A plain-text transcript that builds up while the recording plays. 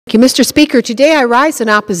Thank you, Mr. Speaker. Today I rise in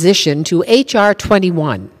opposition to H.R.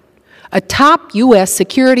 21. A top U.S.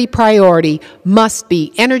 security priority must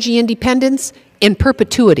be energy independence in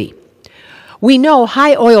perpetuity. We know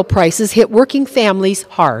high oil prices hit working families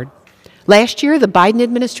hard. Last year, the Biden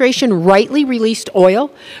administration rightly released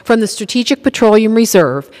oil from the Strategic Petroleum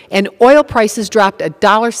Reserve, and oil prices dropped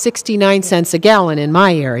 $1.69 a gallon in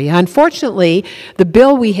my area. Unfortunately, the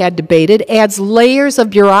bill we had debated adds layers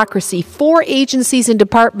of bureaucracy, 4 agencies and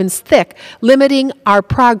departments thick, limiting our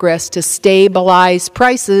progress to stabilize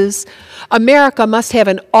prices. America must have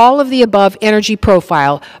an all-of-the-above energy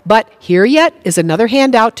profile, but here yet is another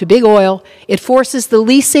handout to big oil. It forces the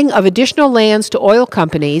leasing of additional lands to oil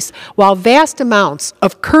companies, while vast amounts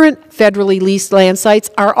of current federally leased land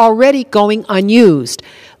sites are already going unused.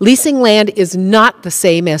 Leasing land is not the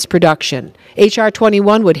same as production. H.R.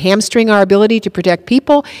 21 would hamstring our ability to protect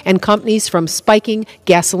people and companies from spiking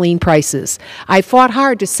gasoline prices. I fought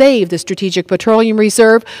hard to save the Strategic Petroleum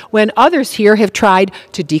Reserve when others here have tried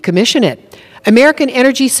to decommission it. American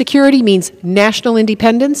energy security means national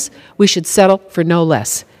independence. We should settle for no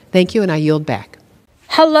less. Thank you, and I yield back.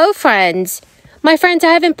 Hello, friends. My friends, I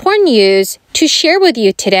have important news to share with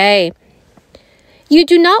you today. You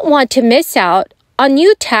do not want to miss out on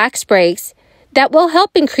new tax breaks that will help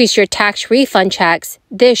increase your tax refund checks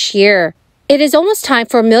this year. It is almost time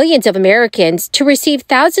for millions of Americans to receive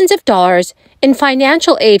thousands of dollars in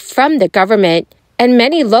financial aid from the government, and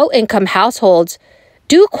many low-income households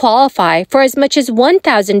do qualify for as much as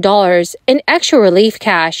 $1,000 in extra relief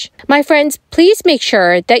cash. My friends, please make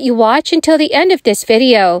sure that you watch until the end of this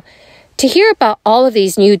video to hear about all of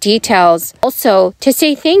these new details. Also, to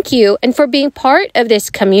say thank you and for being part of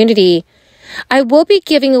this community. I will be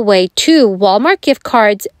giving away 2 Walmart gift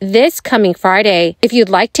cards this coming Friday. If you'd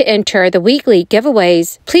like to enter the weekly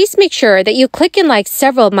giveaways, please make sure that you click and like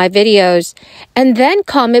several of my videos and then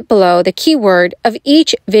comment below the keyword of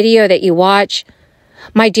each video that you watch.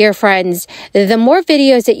 My dear friends, the more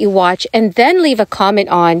videos that you watch and then leave a comment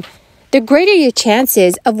on, the greater your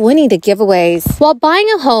chances of winning the giveaways. While buying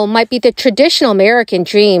a home might be the traditional American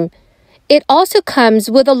dream, it also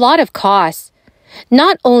comes with a lot of costs.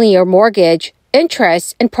 Not only your mortgage,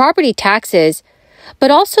 interest, and property taxes,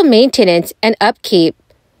 but also maintenance and upkeep.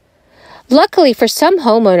 Luckily for some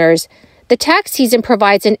homeowners, the tax season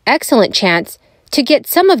provides an excellent chance to get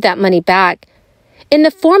some of that money back in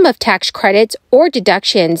the form of tax credits or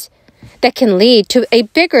deductions that can lead to a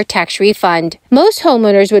bigger tax refund. Most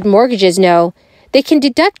homeowners with mortgages know they can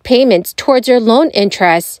deduct payments towards their loan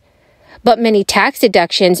interest, but many tax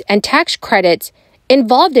deductions and tax credits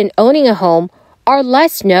involved in owning a home are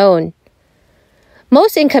less known.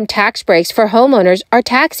 Most income tax breaks for homeowners are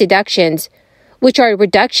tax deductions, which are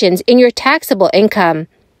reductions in your taxable income.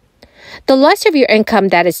 The less of your income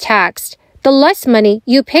that is taxed, the less money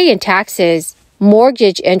you pay in taxes.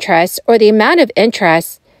 Mortgage interest, or the amount of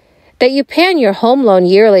interest that you pay on your home loan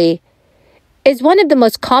yearly, is one of the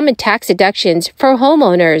most common tax deductions for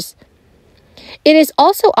homeowners. It is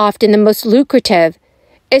also often the most lucrative,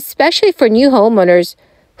 especially for new homeowners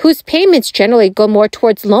whose payments generally go more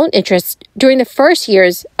towards loan interest during the first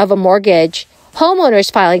years of a mortgage.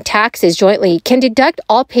 Homeowners filing taxes jointly can deduct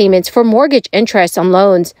all payments for mortgage interest on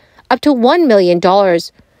loans up to $1 million,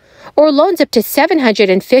 or loans up to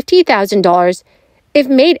 $750,000 if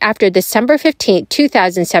made after December 15,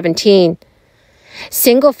 2017.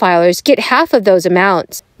 Single filers get half of those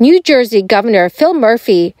amounts. New Jersey Governor Phil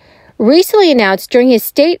Murphy recently announced during his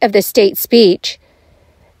State of the State speech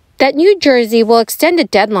that New Jersey will extend the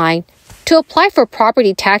deadline to apply for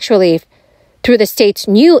property tax relief through the state's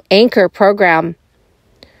new Anchor program.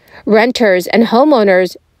 Renters and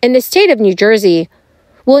homeowners in the state of New Jersey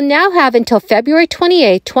will now have until February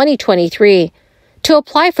 28, 2023 to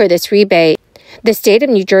apply for this rebate. The state of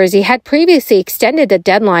New Jersey had previously extended the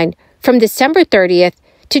deadline from December 30th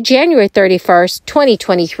to January 31st,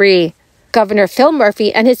 2023. Governor Phil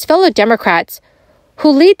Murphy and his fellow Democrats, who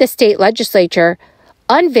lead the state legislature,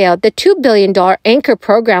 unveiled the $2 billion Anchor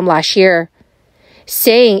program last year,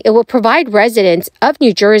 saying it will provide residents of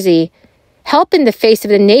New Jersey help in the face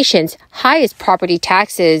of the nation's highest property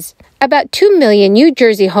taxes. About 2 million New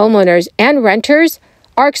Jersey homeowners and renters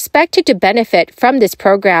are expected to benefit from this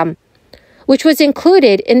program, which was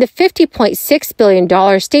included in the $50.6 billion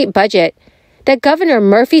state budget that Governor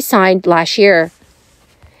Murphy signed last year.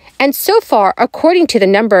 And so far, according to the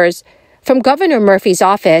numbers from Governor Murphy's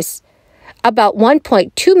office, about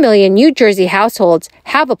 1.2 million New Jersey households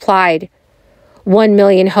have applied, 1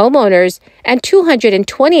 million homeowners, and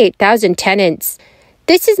 228,000 tenants.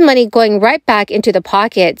 This is money going right back into the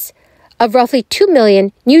pockets of roughly 2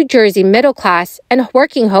 million New Jersey middle-class and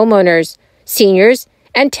working homeowners, seniors,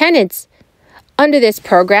 and tenants. Under this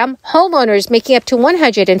program, homeowners making up to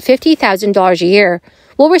 $150,000 a year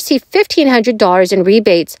will receive $1,500 in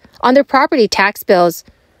rebates on their property tax bills,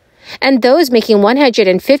 and those making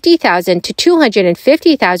 $150,000 to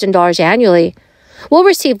 $250,000 annually will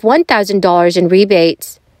receive $1,000 in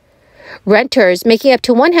rebates. Renters making up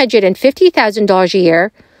to $150,000 a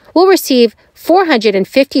year will receive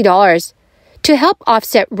 $450 to help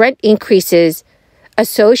offset rent increases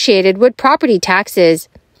associated with property taxes.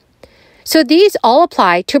 So these all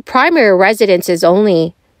apply to primary residences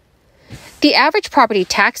only. The average property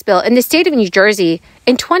tax bill in the state of New Jersey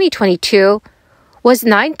in 2022 was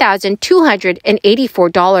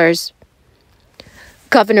 $9,284.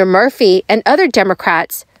 Governor Murphy and other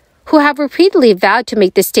Democrats, who have repeatedly vowed to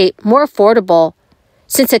make the state more affordable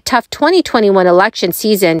since a tough 2021 election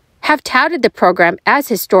season, have touted the program as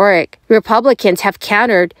historic. Republicans have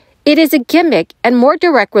countered it is a gimmick and more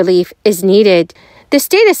direct relief is needed. The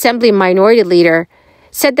State Assembly Minority Leader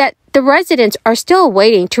said that the residents are still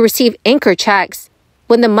waiting to receive anchor checks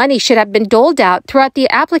when the money should have been doled out throughout the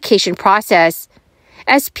application process,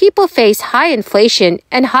 as people face high inflation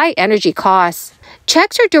and high energy costs.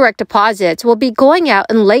 Checks or direct deposits will be going out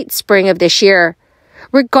in late spring of this year,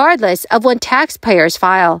 regardless of when taxpayers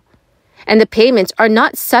file, and the payments are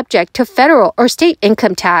not subject to federal or state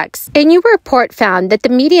income tax. A new report found that the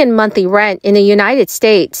median monthly rent in the United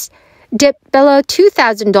States dipped below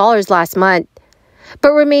 $2,000 last month,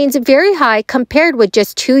 but remains very high compared with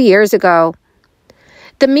just 2 years ago.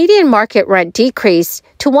 The median market rent decreased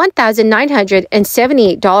to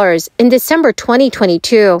 $1,978 in December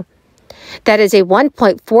 2022. That is a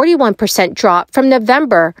 1.41% drop from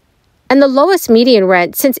November and the lowest median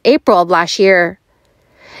rent since April of last year.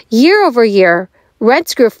 Year over year,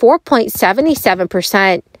 rents grew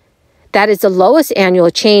 4.77%. That is the lowest annual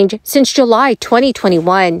change since July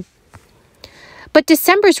 2021. But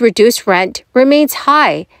December's reduced rent remains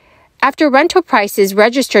high after rental prices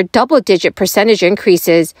registered double-digit percentage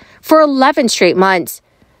increases for 11 straight months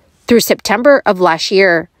through September of last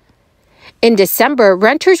year. In December,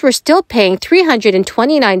 renters were still paying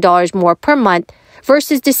 $329 more per month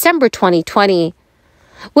versus December 2020,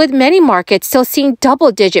 with many markets still seeing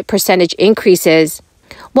double-digit percentage increases.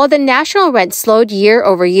 While the national rent slowed year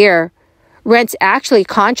over year, rents actually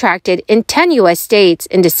contracted in 10 U.S. states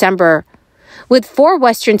in December, with 4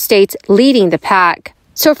 Western states leading the pack.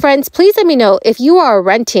 So friends, please let me know if you are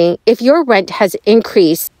renting, if your rent has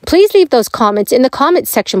increased. Please leave those comments in the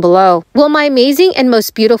comments section below. Well, my amazing and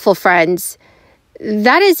most beautiful friends,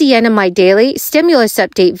 that is the end of my daily stimulus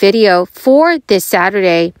update video for this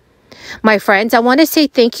Saturday. My friends, I want to say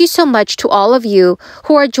thank you so much to all of you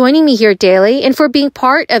who are joining me here daily and for being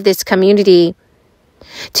part of this community.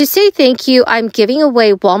 To say thank you, I'm giving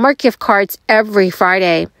away Walmart gift cards every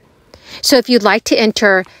Friday. So if you'd like to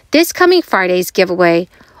enter this coming Friday's giveaway,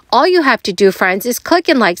 all you have to do, friends, is click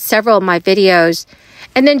and like several of my videos,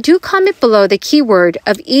 and then do comment below the keyword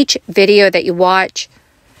of each video that you watch.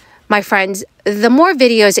 My friends, the more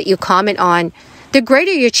videos that you comment on, the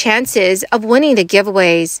greater your chances of winning the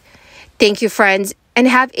giveaways. Thank you, friends, and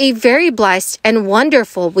have a very blessed and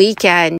wonderful weekend.